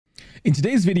In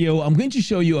today's video, I'm going to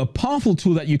show you a powerful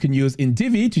tool that you can use in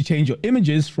Divi to change your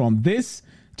images from this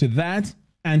to that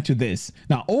and to this.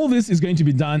 Now, all this is going to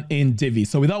be done in Divi.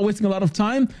 So without wasting a lot of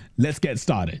time, let's get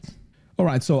started. All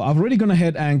right, so I've already gone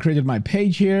ahead and created my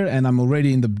page here and I'm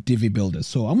already in the Divi builder.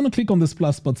 So I'm going to click on this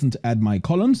plus button to add my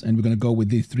columns and we're going to go with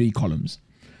these 3 columns.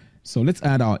 So let's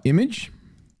add our image.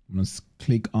 I'm going to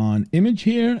click on image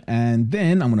here and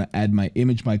then I'm going to add my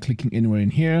image by clicking anywhere in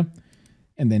here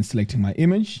and then selecting my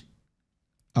image.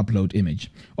 Upload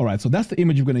image. All right, so that's the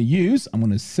image we're going to use. I'm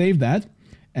going to save that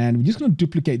and we're just going to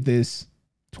duplicate this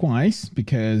twice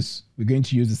because we're going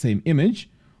to use the same image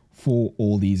for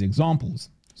all these examples.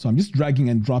 So I'm just dragging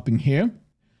and dropping here.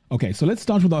 Okay, so let's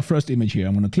start with our first image here.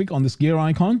 I'm going to click on this gear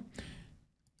icon,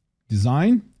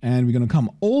 design, and we're going to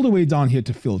come all the way down here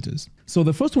to filters. So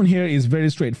the first one here is very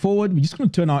straightforward. We're just going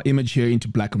to turn our image here into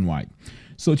black and white.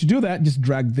 So to do that, just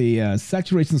drag the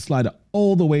saturation slider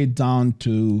all the way down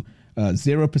to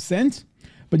 0%,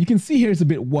 but you can see here it's a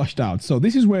bit washed out. So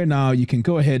this is where now you can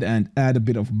go ahead and add a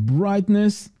bit of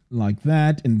brightness like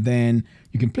that. And then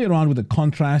you can play around with the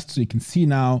contrast. So you can see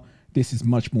now this is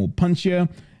much more punchier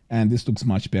and this looks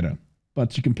much better,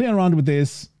 but you can play around with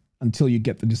this until you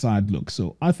get the desired look.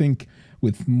 So I think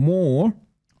with more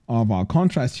of our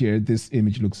contrast here, this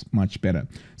image looks much better.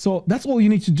 So that's all you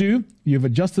need to do. You've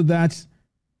adjusted that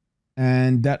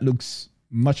and that looks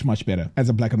much, much better as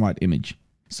a black and white image.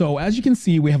 So as you can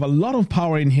see, we have a lot of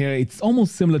power in here. It's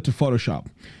almost similar to Photoshop.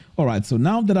 All right, so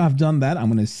now that I've done that, I'm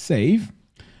going to save.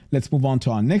 Let's move on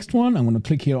to our next one. I'm going to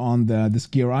click here on this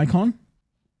gear icon,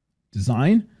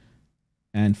 design,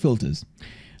 and filters.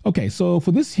 Okay, so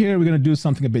for this here, we're going to do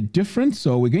something a bit different.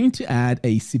 So we're going to add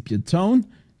a sepia tone.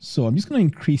 So I'm just going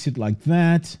to increase it like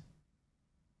that.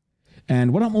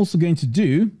 And what I'm also going to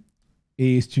do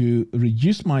is to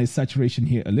reduce my saturation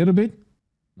here a little bit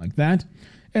like that.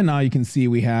 And now you can see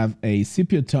we have a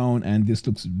sepia tone and this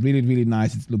looks really, really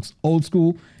nice. It looks old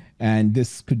school. And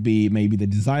this could be maybe the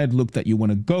desired look that you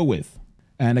want to go with.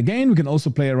 And again, we can also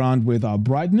play around with our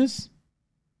brightness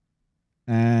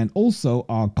and also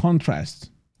our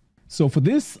contrast. So for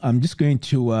this, I'm just going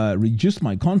to reduce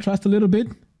my contrast a little bit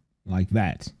like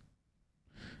that.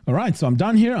 All right, so I'm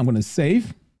done here. I'm going to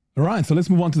save. All right, so let's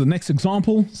move on to the next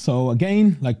example. So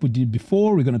again, like we did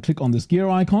before, we're going to click on this gear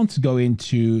icon to go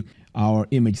into our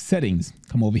image settings,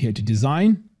 come over here to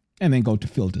design and then go to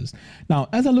filters. Now,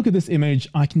 as I look at this image,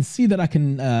 I can see that I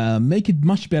can make it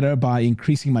much better by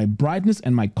increasing my brightness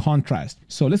and my contrast.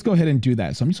 So let's go ahead and do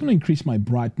that. So I'm just going to increase my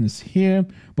brightness here,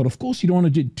 but of course you don't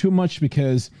want to do it too much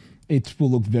because it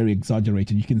will look very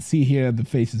exaggerated. You can see here the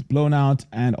face is blown out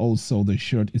and also the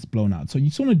shirt is blown out. So you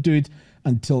just want to do it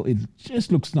until it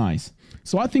just looks nice.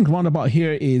 So I think round about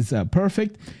here is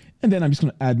perfect. And then I'm just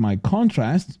going to add my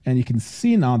contrast and you can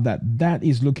see now that that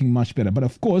is looking much better. But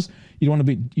of course, you don't want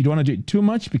to do it too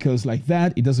much because like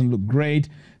that, it doesn't look great.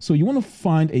 So you want to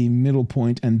find a middle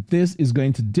point and this is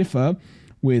going to differ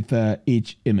with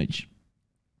each image.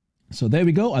 So there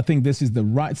we go. I think this is the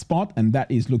right spot and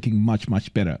that is looking much,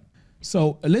 much better.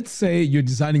 So let's say you're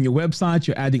designing your website,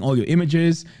 you're adding all your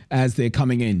images as they're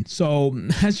coming in. So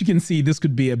as you can see, this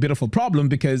could be a bit of a problem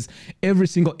because every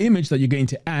single image that you're going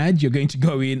to add, you're going to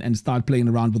go in and start playing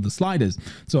around with the sliders.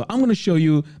 So I'm going to show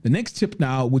you the next tip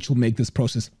now, which will make this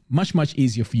process much, much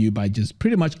easier for you by just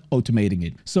pretty much automating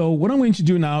it. So what I'm going to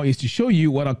do now is to show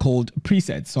you what are called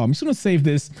presets. So I'm just going to save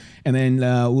this and then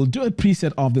we'll do a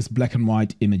preset of this black and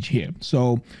white image here.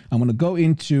 So I'm going to go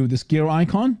into this gear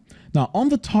icon. Now on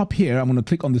the top here, I'm going to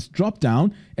click on this drop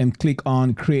down and click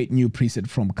on create new preset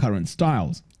from current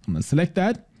styles. I'm going to select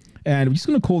that and we're just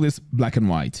going to call this black and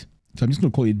white. So I'm just going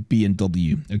to call it B and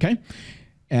W. Okay.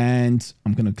 And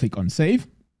I'm going to click on save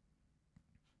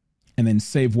and then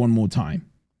save one more time.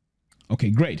 Okay,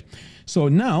 great. So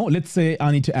now let's say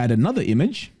I need to add another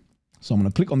image. So I'm going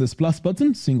to click on this plus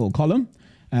button, single column,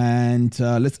 and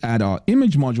let's add our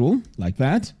image module like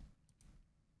that.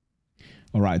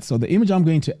 All right, so the image I'm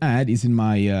going to add is in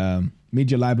my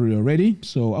media library already.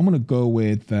 So I'm going to go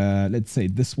with, let's say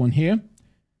this one here,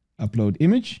 upload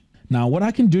image. Now what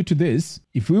I can do to this,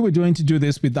 if we were going to do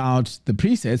this without the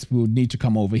presets, we would need to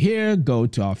come over here, go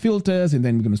to our filters, and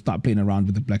then we're going to start playing around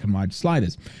with the black and white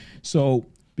sliders. So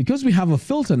because we have a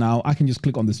filter now, I can just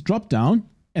click on this drop down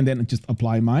and then just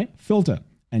apply my filter.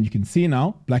 And you can see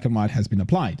now black and white has been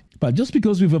applied. But just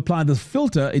because we've applied this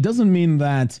filter, it doesn't mean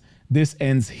that this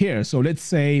ends here. So let's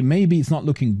say maybe it's not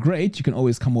looking great. You can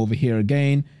always come over here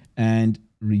again and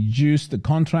reduce the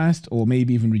contrast or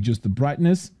maybe even reduce the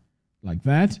brightness like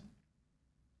that.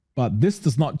 But this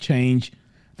does not change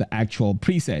the actual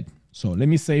preset. So let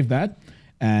me save that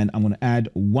and I'm going to add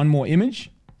one more image.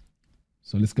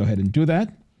 So let's go ahead and do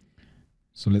that.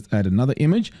 So let's add another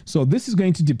image. So this is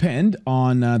going to depend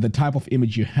on the type of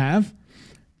image you have.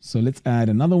 So let's add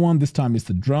another one. This time it's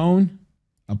the drone.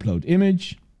 Upload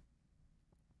image.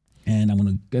 And I'm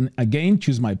going to again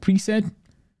choose my preset,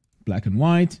 black and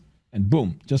white, and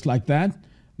boom, just like that.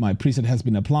 My preset has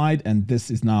been applied and this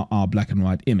is now our black and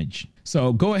white image.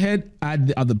 So go ahead, add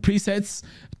the other presets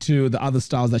to the other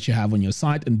styles that you have on your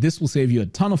site, and this will save you a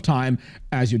ton of time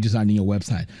as you're designing your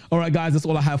website. All right, guys, that's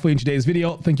all I have for you in today's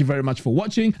video. Thank you very much for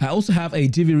watching. I also have a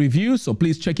Divi review, so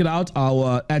please check it out.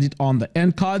 I'll add it on the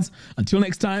end cards. Until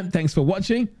next time, thanks for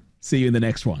watching. See you in the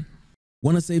next one.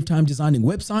 Want to save time designing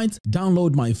websites?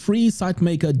 Download my free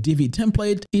SiteMaker Divi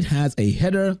template. It has a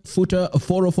header, footer, a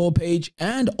 404 page,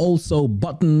 and also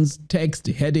buttons, text,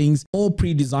 headings, all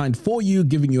pre-designed for you,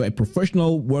 giving you a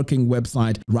professional working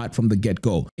website right from the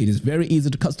get-go. It is very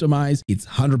easy to customize. It's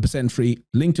 100% free.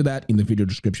 Link to that in the video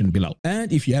description below.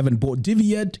 And if you haven't bought Divi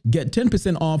yet, get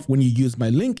 10% off when you use my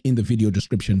link in the video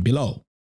description below.